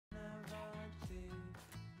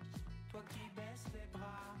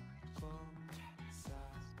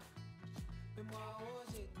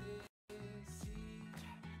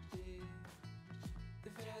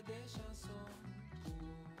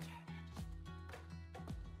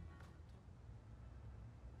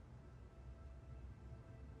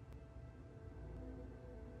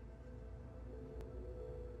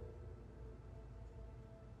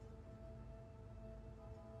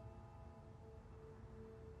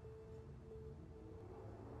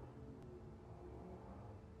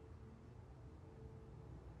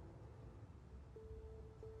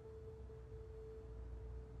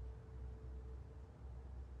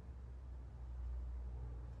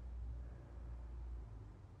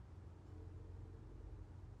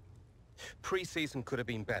Pre-season could have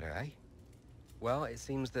been better, eh? Well, it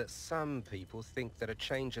seems that some people think that a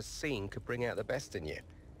change of scene could bring out the best in you.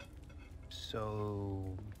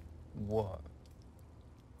 So... what?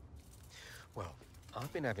 Well,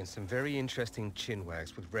 I've been having some very interesting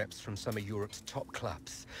chinwags with reps from some of Europe's top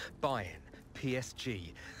clubs. Bayern,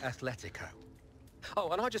 PSG, Atletico. Oh,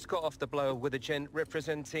 and I just got off the blow with a gent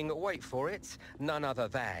representing, wait for it, none other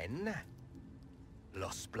than...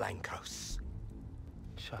 Los Blancos.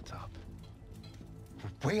 Shut up.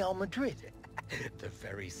 Real Madrid? The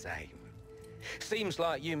very same. Seems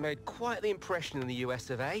like you made quite the impression in the US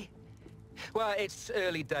of A. Well, it's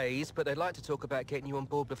early days, but they'd like to talk about getting you on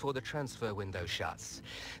board before the transfer window shuts.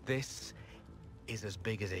 This is as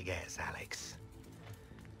big as it gets, Alex.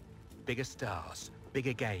 Bigger stars,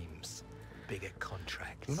 bigger games, bigger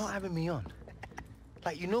contracts. You're not having me on.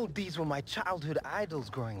 Like, you know these were my childhood idols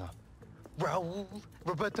growing up. Raul,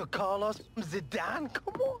 Roberto Carlos, Zidane,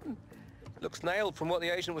 come on! Looks nailed from what the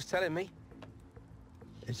agent was telling me.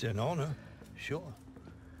 It's an honor, sure.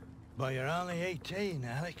 But you're only 18,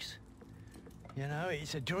 Alex. You know,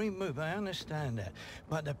 it's a dream move, I understand that.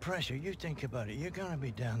 But the pressure, you think about it, you're gonna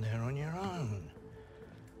be down there on your own.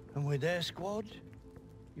 And with their squad,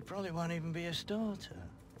 you probably won't even be a starter.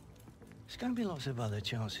 There's gonna be lots of other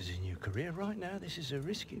chances in your career. Right now, this is a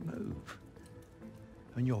risky move.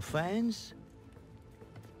 And your fans,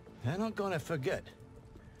 they're not gonna forget.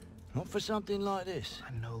 Not for something like this.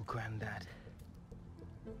 I know, Grandad.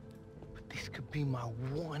 But this could be my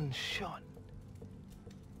one shot.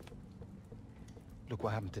 Look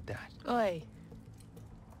what happened to Dad. Oi.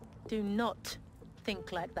 Do not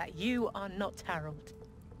think like that. You are not Harold.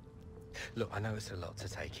 Look, I know it's a lot to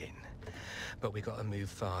take in, but we got to move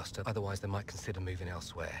fast, otherwise they might consider moving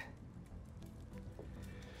elsewhere.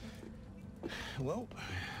 Well,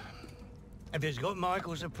 if it's got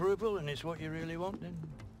Michael's approval and it's what you really want, then...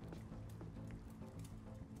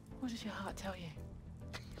 What does your heart tell you?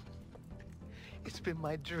 It's been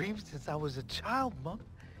my dream since I was a child, Mum.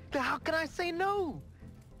 How can I say no?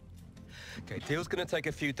 Okay, deal's gonna take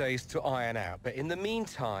a few days to iron out, but in the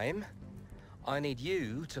meantime, I need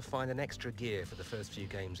you to find an extra gear for the first few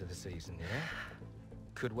games of the season, yeah?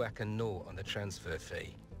 Could whack a naught on the transfer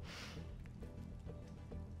fee.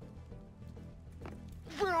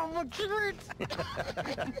 Real Madrid!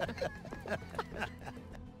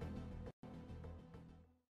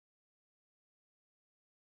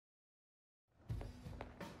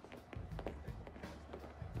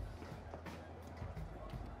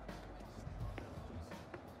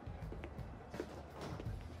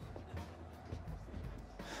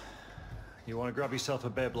 You want to grab yourself a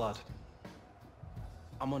bib, lad?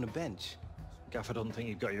 I'm on the bench. Gaffer doesn't think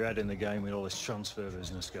you've got your head in the game with all this transfer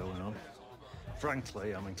business going on.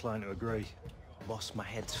 Frankly, I'm inclined to agree. Boss, my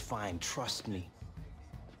head's fine, trust me.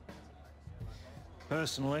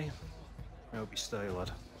 Personally, I hope you stay,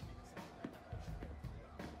 lad.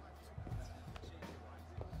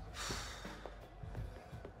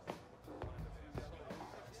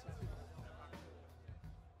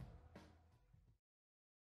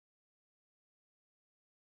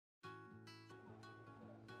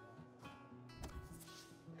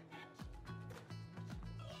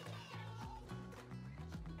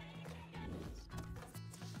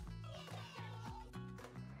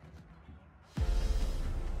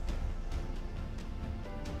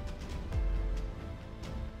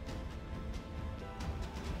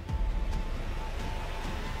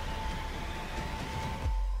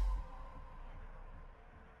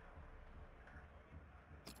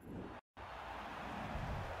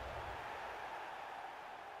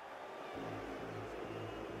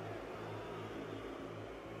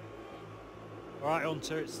 All right,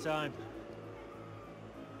 Hunter, it's time.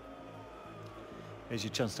 Here's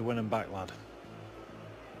your chance to win them back, lad.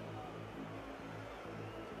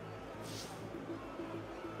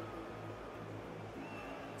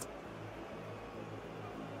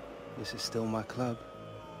 This is still my club.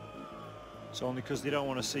 It's only because they don't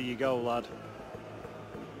want to see you go, lad.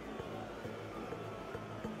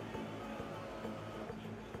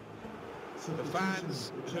 The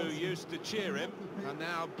fans who used to cheer him are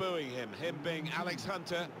now booing him being Alex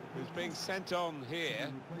Hunter, who's being sent on here,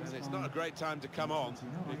 and it's not a great time to come on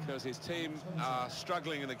because his team are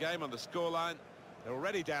struggling in the game on the scoreline. They're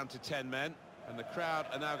already down to 10 men, and the crowd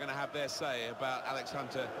are now going to have their say about Alex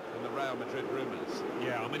Hunter and the Real Madrid rumours.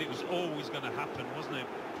 Yeah, I mean, it was always going to happen, wasn't it?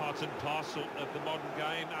 Part and parcel of the modern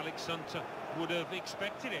game. Alex Hunter would have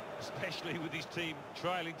expected it, especially with his team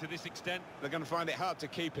trailing to this extent. They're going to find it hard to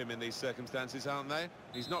keep him in these circumstances, aren't they?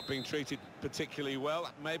 He's not being treated particularly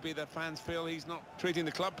well. Maybe the fans feel he's not treating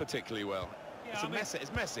the club particularly well.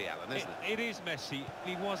 It's messy, Alan, isn't it? It is messy.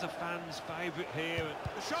 He was a fan's favourite here.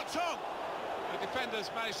 The shot's on! The defenders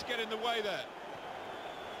managed to get in the way there.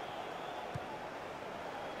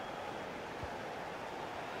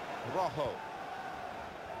 Rojo.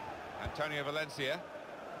 Antonio Valencia.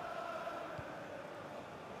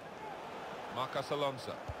 Marcos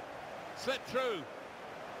Alonso. Slipped through.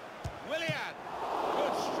 Willian!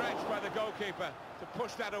 Good stretch by the goalkeeper to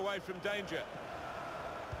push that away from danger.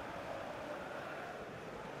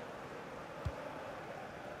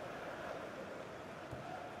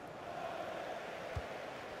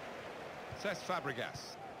 Cesc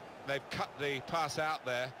Fabregas. They've cut the pass out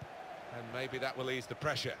there, and maybe that will ease the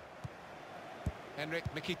pressure. Henrik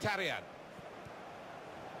Mkhitaryan.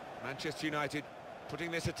 Manchester United putting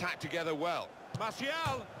this attack together well.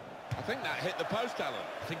 Martial! I think that hit the post, Alan.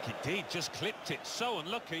 I think it did, just clipped it. So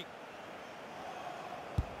unlucky.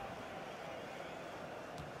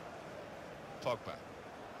 Pogba.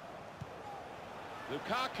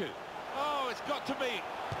 Lukaku. Oh, it's got to be.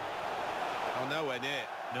 Oh, nowhere near.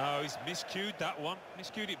 No, he's miscued that one.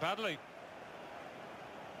 Miscued it badly.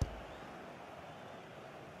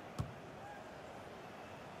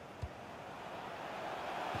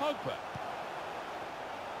 Pogba.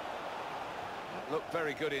 Looked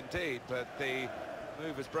very good indeed, but the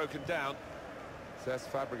move has broken down. Cesc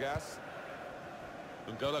Fabregas.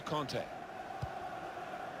 N'Golo Kanté.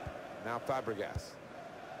 Now Fabregas.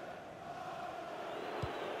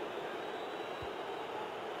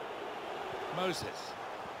 Moses.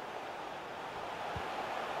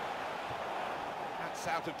 That's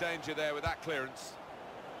out of danger there with that clearance.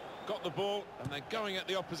 Got the ball and they're going at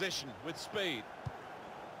the opposition with speed.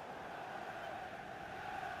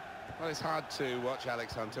 Well, it's hard to watch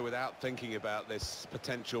Alex Hunter without thinking about this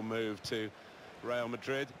potential move to Real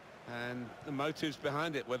Madrid and the motives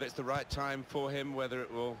behind it, whether it's the right time for him, whether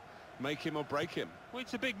it will make him or break him. Well,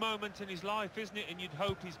 it's a big moment in his life, isn't it? And you'd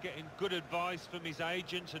hope he's getting good advice from his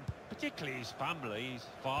agent and particularly his family, his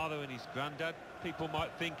father and his granddad. People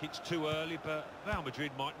might think it's too early, but Real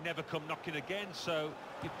Madrid might never come knocking again, so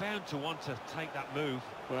you're bound to want to take that move.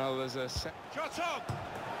 Well, there's a shot on,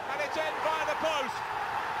 and it's in via the post.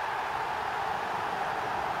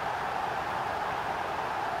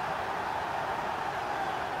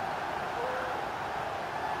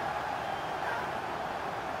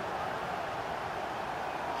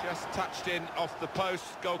 Just touched in off the post.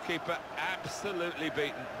 Goalkeeper absolutely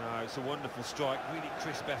beaten. No, it's a wonderful strike, really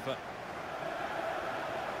crisp effort.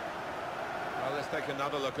 Well, let's take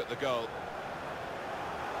another look at the goal.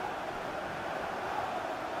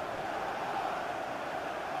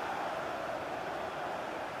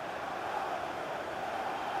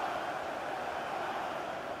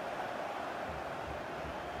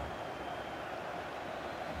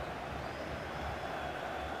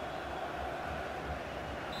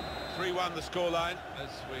 Won the scoreline as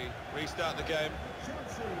we restart the game.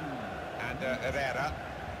 And Herrera.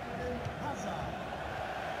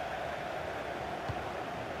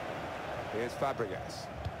 Here's Fabregas.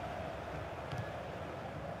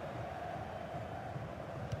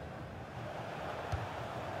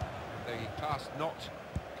 The pass not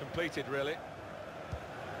completed, really.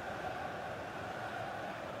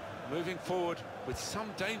 Moving forward with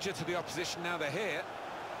some danger to the opposition now they're here.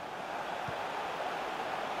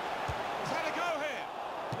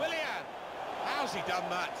 How's he done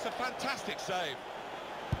that? It's a fantastic save.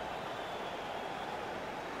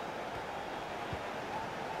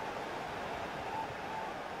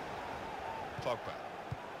 Pogba,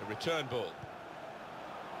 the return ball.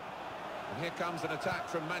 And here comes an attack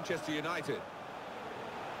from Manchester United.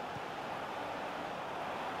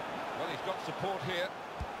 Well, he's got support here.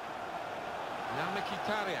 Now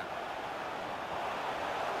Mkhitaryan.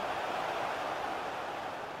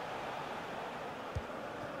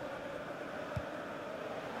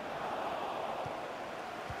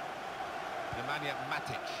 Nemanja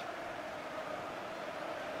Matic.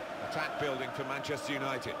 Attack building for Manchester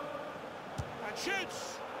United. And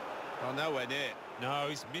shoots! Oh, nowhere near. No,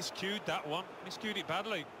 he's miscued that one. Miscued it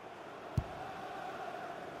badly.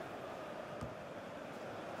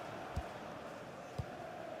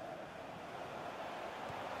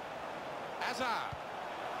 Hazard.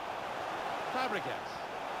 Fabregas.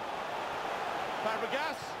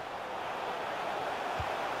 Fabregas.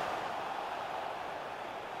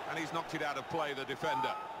 And he's knocked it out of play, the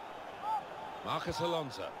defender. Marcos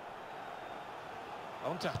Alonso.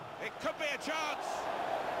 Onta. It could be a chance.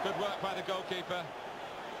 Good work by the goalkeeper.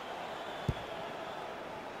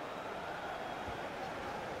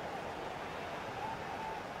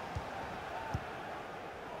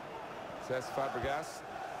 Says Fabregas.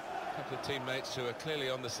 A couple of teammates who are clearly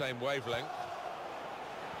on the same wavelength.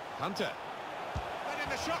 Hunter. Letting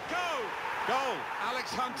the shot go! Goal,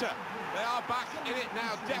 Alex Hunter. They are back in it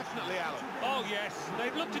now, definitely, Alan. Oh, yes.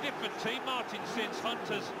 They've looked a different team, Martin, since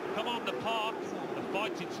Hunter's come on the park. The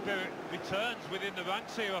fighting spirit returns within the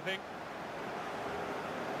ranks here, I think.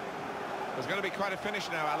 There's going to be quite a finish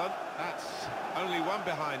now, Alan. That's only one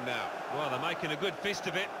behind now. Well, they're making a good fist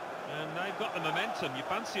of it, and they've got the momentum. You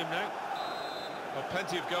fancy them now. Well,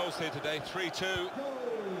 plenty of goals here today, 3-2. Goal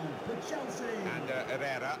for Chelsea. And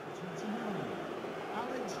Herrera. 29,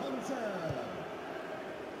 Alex Hunter.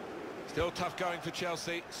 Still tough going for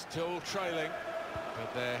Chelsea, still trailing.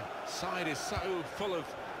 But their side is so full of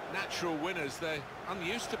natural winners, they're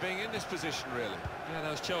unused to being in this position, really. Yeah,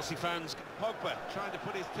 those Chelsea fans. Pogba trying to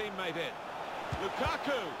put his teammate in.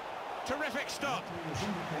 Lukaku, terrific stop.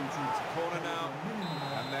 Corner now,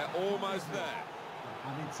 and they're almost there.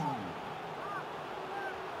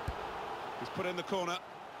 He's put in the corner.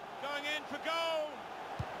 Going in for goal.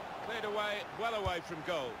 Cleared away, well away from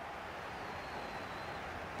goal.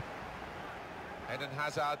 Eden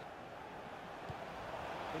Hazard.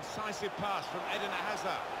 Incisive pass from Eden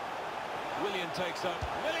Hazard. Willian takes up.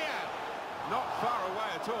 Willian! Not far away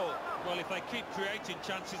at all. Well, if they keep creating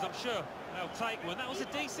chances, I'm sure they'll take one. That was a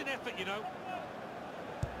decent effort, you know.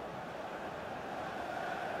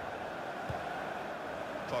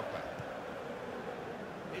 Pogba.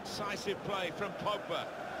 Incisive play from Pogba.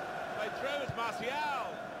 Played through as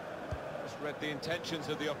Martial. Just read the intentions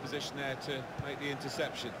of the opposition there to make the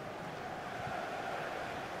interception.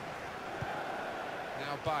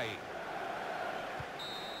 Now Bailly.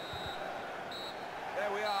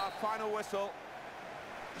 There we are, final whistle.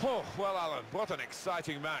 Oh, well, Alan, what an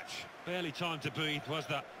exciting match. Barely time to breathe, was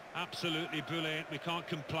that? Absolutely brilliant. We can't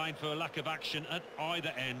complain for a lack of action at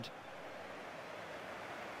either end.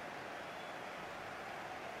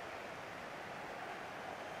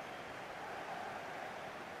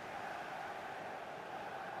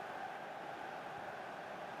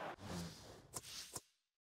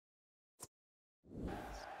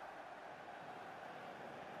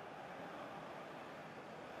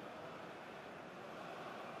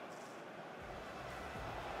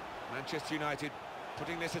 Manchester United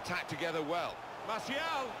putting this attack together well. Martial!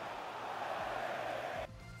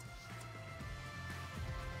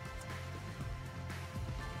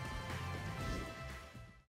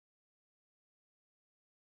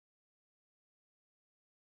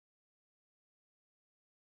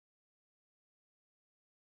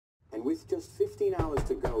 And with just 15 hours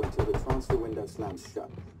to go until the transfer window slams shut,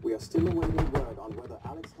 we are still awaiting word on whether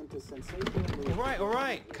Alex Hunter's sensational move... All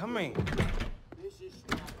right, coming.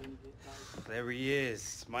 There he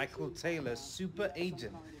is, Michael Taylor, super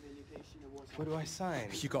agent. Where do I sign?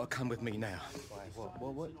 You gotta come with me now. Why,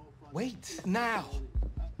 what? Wait, now!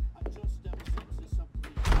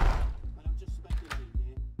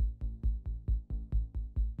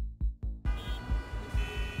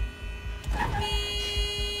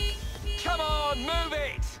 Come on, move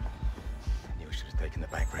it! I knew I should have taken the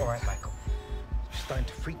back route. All right, Michael. You're starting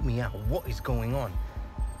to freak me out. What is going on?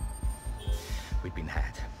 We've been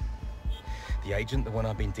had. The agent, the one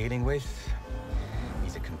I've been dealing with,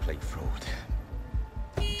 he's a complete fraud.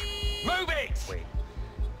 Move it! Wait.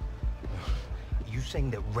 You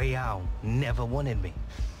saying that Real never wanted me?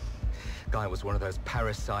 Guy was one of those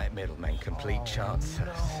parasite middlemen, complete chancers.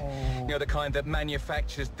 No. You know, the kind that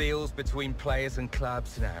manufactures deals between players and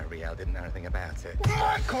clubs. No, Real didn't know anything about it.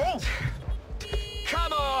 Michael!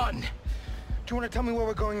 Come on! Do you want to tell me where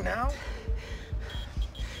we're going now?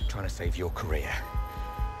 Trying to save your career.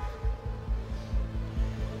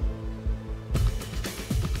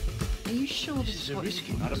 Are you sure this is what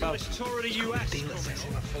you're Not about this tour of the US.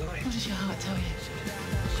 What does your heart tell you?